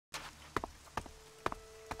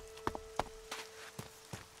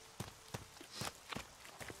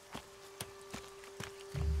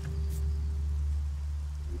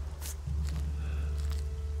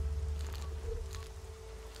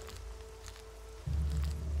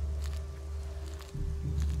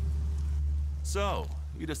So,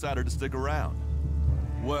 you decided to stick around.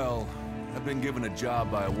 Well, I've been given a job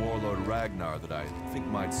by a warlord Ragnar that I think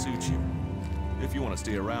might suit you, if you want to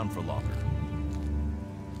stay around for longer.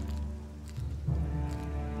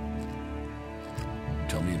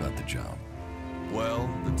 Tell me about the job. Well,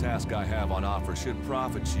 the task I have on offer should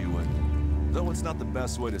profit you, and though it's not the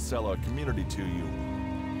best way to sell our community to you,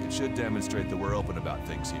 it should demonstrate that we're open about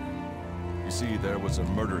things here. You see, there was a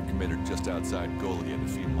murder committed just outside Goliath a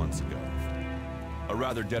few months ago. A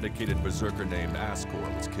rather dedicated berserker named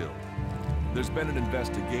Ascor was killed. There's been an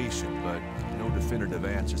investigation, but no definitive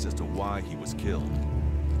answers as to why he was killed.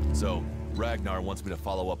 So, Ragnar wants me to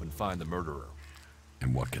follow up and find the murderer.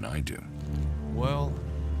 And what can I do? Well,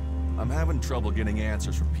 I'm having trouble getting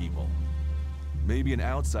answers from people. Maybe an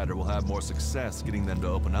outsider will have more success getting them to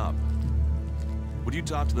open up. Would you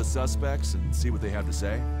talk to the suspects and see what they have to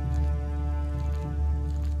say?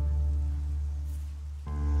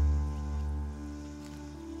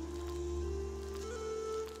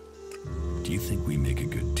 Do you think we make a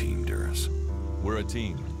good team, Duras? We're a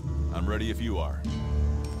team. I'm ready if you are.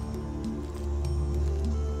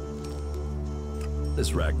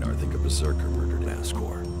 This Ragnar think a Berserker murdered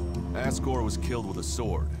Ascor. Ascor was killed with a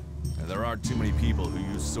sword, and there aren't too many people who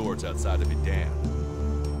use swords outside of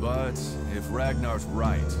Idan. But if Ragnar's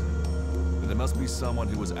right, then there must be someone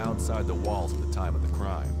who was outside the walls at the time of the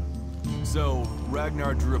crime. So,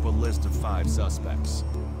 Ragnar drew up a list of 5 suspects.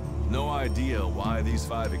 No idea why these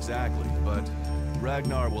 5 exactly, but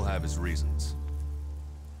Ragnar will have his reasons.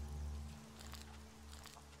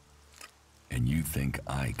 And you think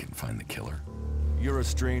I can find the killer? You're a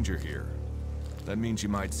stranger here. That means you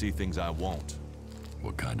might see things I won't.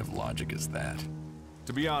 What kind of logic is that?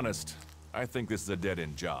 To be honest, I think this is a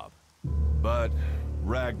dead-end job. But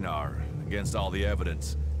Ragnar, against all the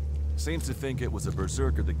evidence, seems to think it was a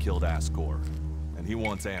Berserker that killed Ascor, and he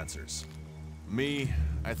wants answers. Me,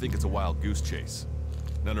 I think it's a wild goose chase.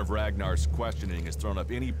 None of Ragnar's questioning has thrown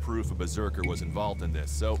up any proof a Berserker was involved in this,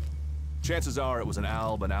 so chances are it was an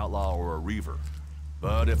Alb, an outlaw, or a Reaver.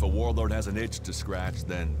 But if a warlord has an itch to scratch,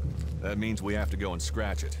 then that means we have to go and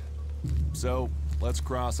scratch it. So, let's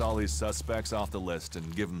cross all these suspects off the list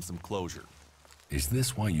and give them some closure. Is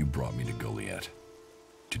this why you brought me to Goliath?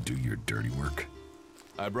 To do your dirty work?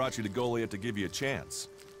 I brought you to Goliath to give you a chance.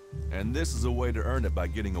 And this is a way to earn it by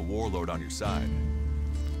getting a warlord on your side.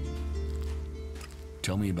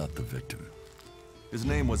 Tell me about the victim. His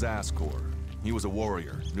name was Ascor. He was a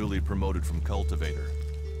warrior, newly promoted from cultivator.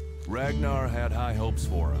 Ragnar had high hopes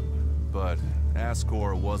for him, but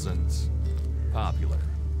Ascor wasn't popular.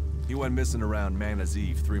 He went missing around Mana's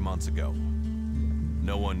Eve 3 months ago.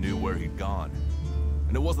 No one knew where he'd gone,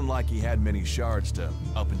 and it wasn't like he had many shards to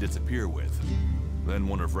up and disappear with. Then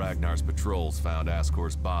one of Ragnar's patrols found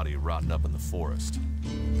Ascor's body rotten up in the forest.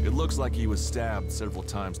 It looks like he was stabbed several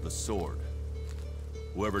times with a sword.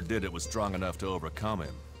 Whoever did it was strong enough to overcome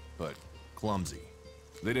him, but clumsy.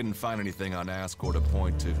 They didn't find anything on Ascor to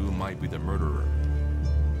point to who might be the murderer.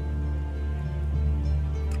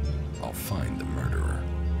 I'll find the murderer.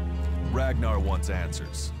 Ragnar wants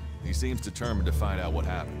answers. He seems determined to find out what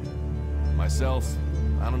happened. Myself,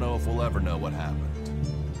 I don't know if we'll ever know what happened.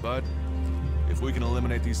 But if we can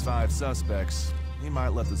eliminate these 5 suspects, he might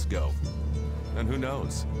let this go. And who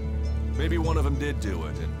knows? Maybe one of them did do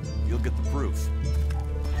it, and you'll get the proof.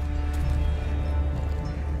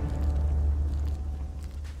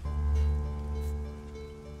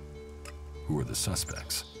 Who are the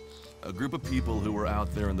suspects? A group of people who were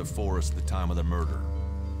out there in the forest at the time of the murder.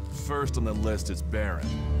 First on the list is Baron.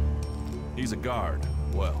 He's a guard.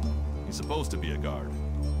 Well, he's supposed to be a guard.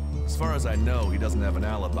 As far as I know, he doesn't have an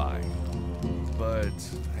alibi. But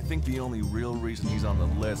I think the only real reason he's on the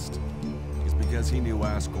list is because he knew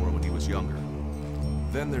Ascor when he was younger.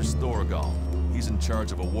 Then there's Thorgal. He's in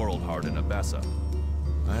charge of a world heart in Abessa.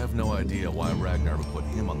 I have no idea why Ragnar would put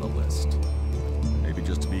him on the list. Maybe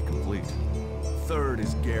just to be complete. Third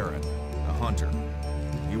is Garen, a hunter.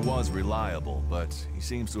 He was reliable, but he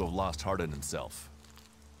seems to have lost heart in himself.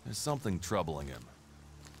 There's something troubling him.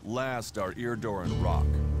 Last are Eardor and Rock.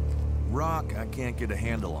 Rock I can't get a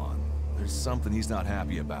handle on. There's something he's not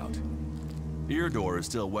happy about. Eardor is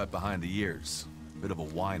still wet behind the ears. Bit of a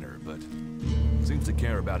whiner, but seems to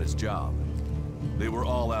care about his job. They were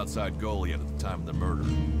all outside Goliath at the time of the murder.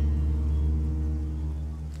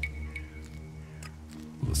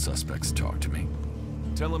 Will the suspects talk to me?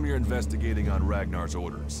 Tell them you're investigating on Ragnar's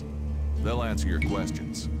orders. They'll answer your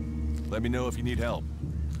questions. Let me know if you need help.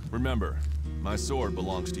 Remember, my sword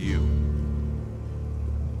belongs to you.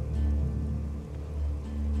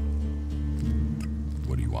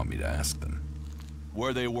 What do you want me to ask them?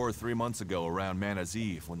 Where they were 3 months ago around Mana's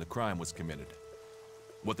Eve when the crime was committed.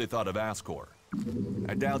 what they thought of Ascor.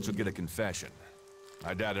 I doubt you'll get a confession.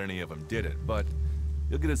 I doubt any of them did it, but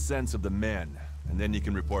you'll get a sense of the men, and then you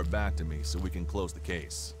can report back to me so we can close the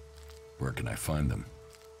case. Where can I find them?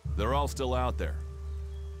 They're all still out there.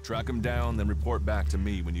 Track them down, then report back to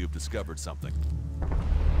me when you've discovered something.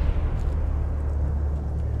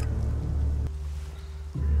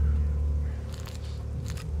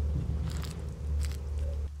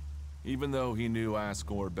 Even though he knew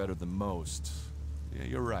Ascor better than most, yeah,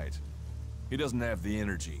 you're right. He doesn't have the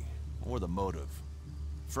energy, or the motive.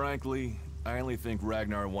 Frankly, I only think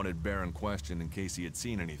Ragnar wanted Baron questioned in case he had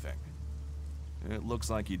seen anything. It looks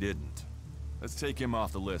like he didn't. Let's take him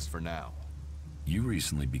off the list for now. You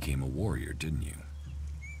recently became a warrior, didn't you?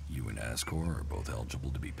 You and Ascor are both eligible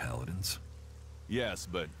to be paladins? Yes,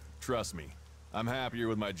 but trust me, I'm happier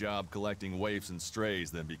with my job collecting waifs and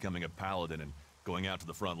strays than becoming a paladin and going out to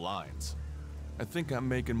the front lines. I think I'm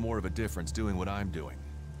making more of a difference doing what I'm doing.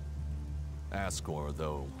 Ascor,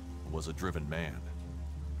 though, was a driven man.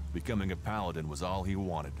 Becoming a paladin was all he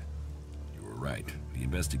wanted. You were right. The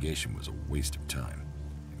investigation was a waste of time.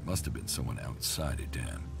 It must have been someone outside of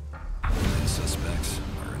Dan. The suspects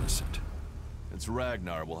are innocent. It's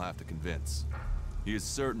Ragnar we'll have to convince. He is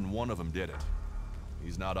certain one of them did it.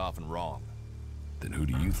 He's not often wrong. Then who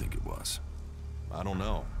do you think it was? I don't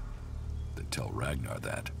know. Then tell Ragnar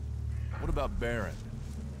that. What about Baron?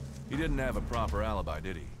 He didn't have a proper alibi,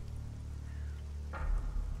 did he?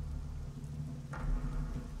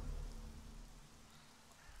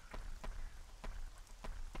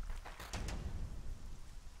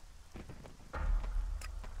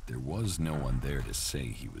 There was no one there to say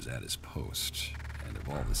he was at his post, and of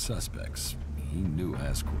all the suspects, he knew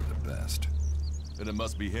Ascor the best. Then it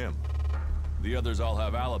must be him. The others all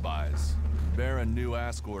have alibis. Baron knew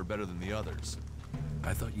Ascor better than the others.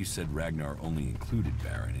 I thought you said Ragnar only included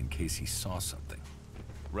Baron in case he saw something.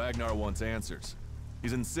 Ragnar wants answers.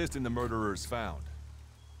 He's insisting the murderer is found.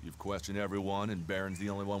 You've questioned everyone, and Baron's the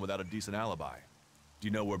only one without a decent alibi. Do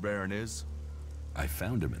you know where Baron is? I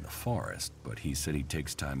found him in the forest, but he said he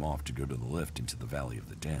takes time off to go to the lift into the Valley of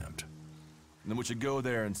the Damned. Then we should go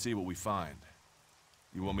there and see what we find.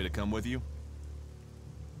 You want me to come with you?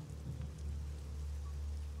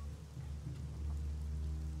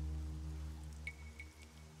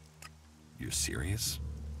 You're serious?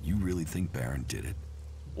 You really think Baron did it?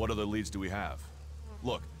 What other leads do we have?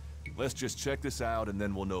 Look, let's just check this out and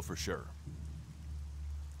then we'll know for sure.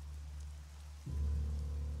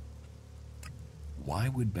 Why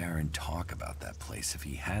would Baron talk about that place if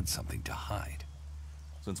he had something to hide?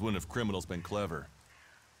 Since when have criminals been clever?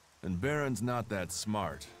 And Baron's not that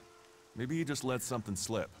smart. Maybe he just let something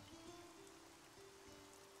slip.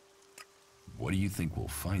 What do you think we'll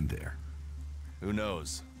find there? Who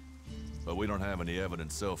knows? But we don't have any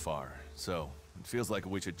evidence so far, so it feels like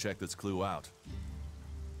we should check this clue out.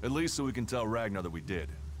 At least so we can tell Ragnar that we did.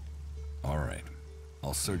 All right.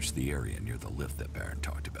 I'll search the area near the lift that Baron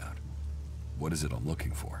talked about. What is it I'm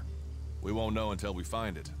looking for? We won't know until we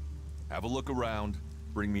find it. Have a look around,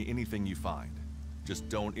 bring me anything you find. Just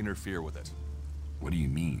don't interfere with it. What do you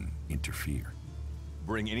mean, interfere?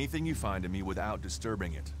 Bring anything you find to me without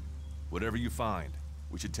disturbing it. Whatever you find,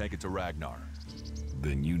 we should take it to Ragnar.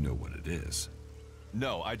 Then you know what it is.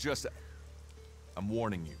 No, I'm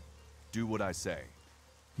warning you. Do what I say.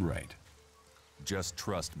 Right. Just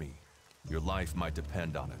trust me. Your life might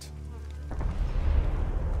depend on it.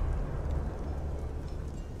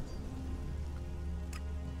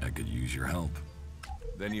 I could use your help.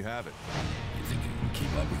 Then you have it. You think you can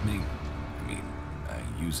keep up with me? I mean,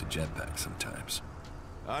 I use a jetpack sometimes.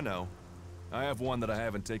 I know. I have one that I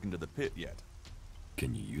haven't taken to the pit yet.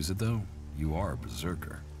 Can you use it, though? You are a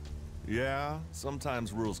Berserker. Yeah,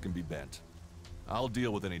 sometimes rules can be bent. I'll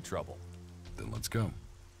deal with any trouble. Then let's go.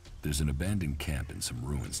 There's an abandoned camp in some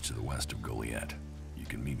ruins to the west of Goliath. You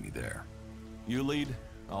can meet me there. You lead,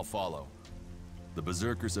 I'll follow. The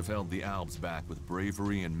Berserkers have held the Alps back with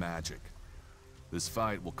bravery and magic. This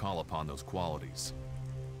fight will call upon those qualities.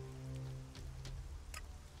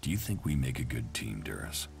 Do you think we make a good team,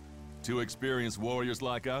 Duras? Two experienced warriors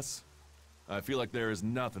like us? I feel like there is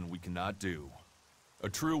nothing we cannot do. A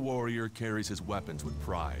true warrior carries his weapons with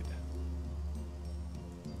pride.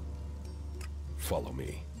 Follow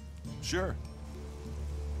me. Sure.